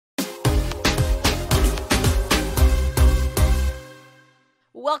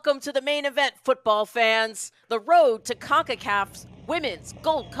Welcome to the main event, football fans. The road to Concacaf's Women's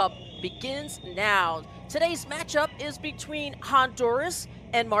Gold Cup begins now. Today's matchup is between Honduras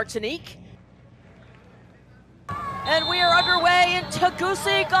and Martinique. And we are underway in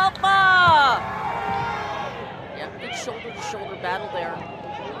Tegucigalpa. Yeah, good shoulder-to-shoulder battle there.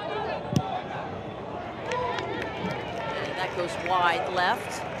 And that goes wide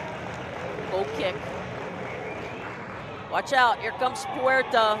left. Goal kick. Watch out, here comes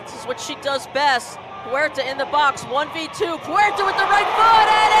Puerto. This is what she does best. Puerto in the box, 1v2. Puerto with the right foot,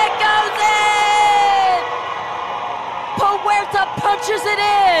 and it goes in! Puerto punches it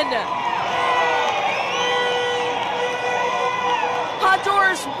in!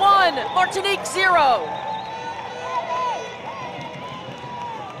 Honduras 1, Martinique 0.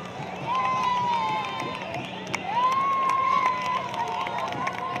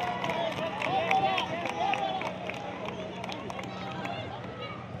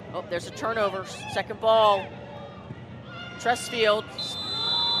 Oh, there's a turnover, second ball. Tresfield.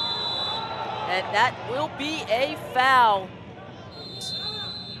 And that will be a foul.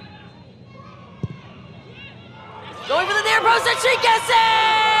 Going for the near post, and she gets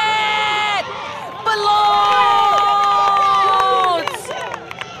it! Bellance!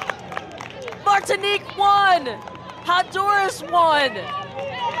 Martinique 1, Honduras 1.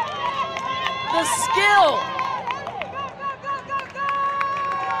 The skill.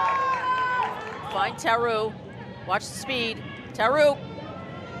 Find Tarrieu, watch the speed. Tarrieu,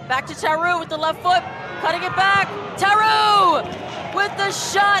 back to Tarrieu with the left foot, cutting it back. Tarrieu with the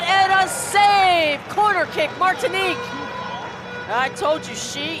shot and a save. Corner kick, Martinique. I told you,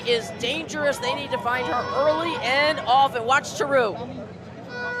 she is dangerous. They need to find her early and often. Watch Tarrieu.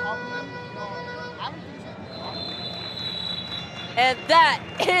 And that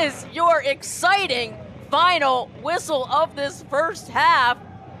is your exciting final whistle of this first half.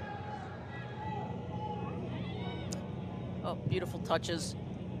 Oh, beautiful touches.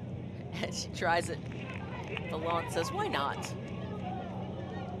 And she tries it. Bellance says, why not?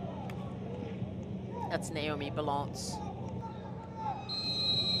 That's Naomie Bellance.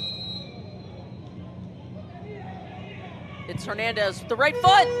 It's Hernandez with the right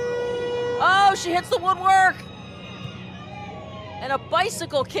foot. Oh, she hits the woodwork. And a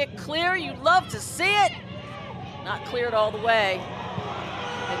bicycle kick clear. You love to see it. Not cleared all the way.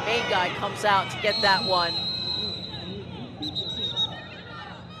 And main guy comes out to get that one.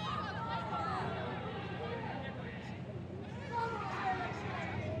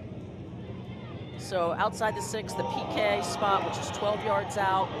 So outside the 6, the PK spot, which is 12 yards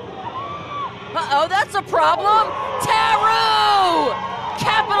out. Uh-oh, that's a problem. Tarrieu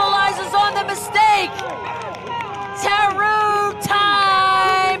capitalizes on the mistake. Tarrieu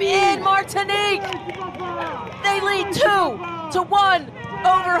time in Martinique. They lead 2-1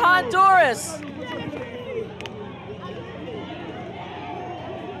 over Honduras.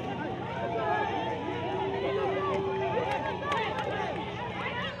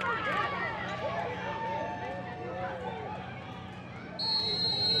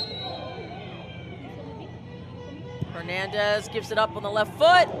 Hernandez gives it up on the left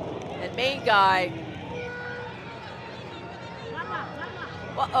foot, and main guy.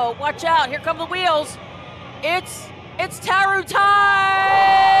 Uh-oh, watch out, here come the wheels. It's Tarrieu time!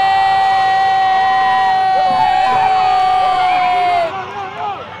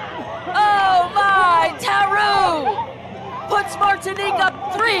 Oh my, Tarrieu puts Martinique up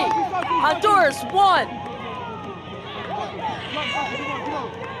 3, Honduras 1.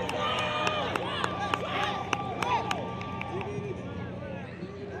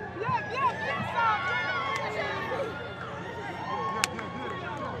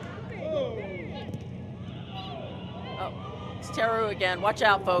 It's Tarrieu again. Watch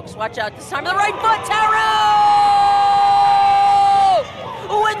out, folks. Watch out. This time to the right foot. Tarrieu!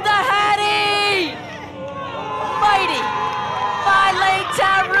 With the heady! Mighty Mylaine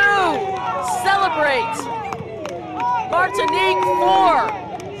Tarrieu celebrates. Martinique 4,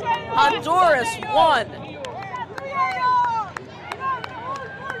 Honduras 1.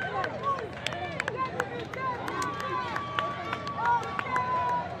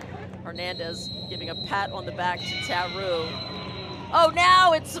 Hernandez giving a pat on the back to Tarrieu. Oh,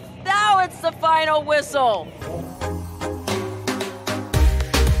 now it's the final whistle.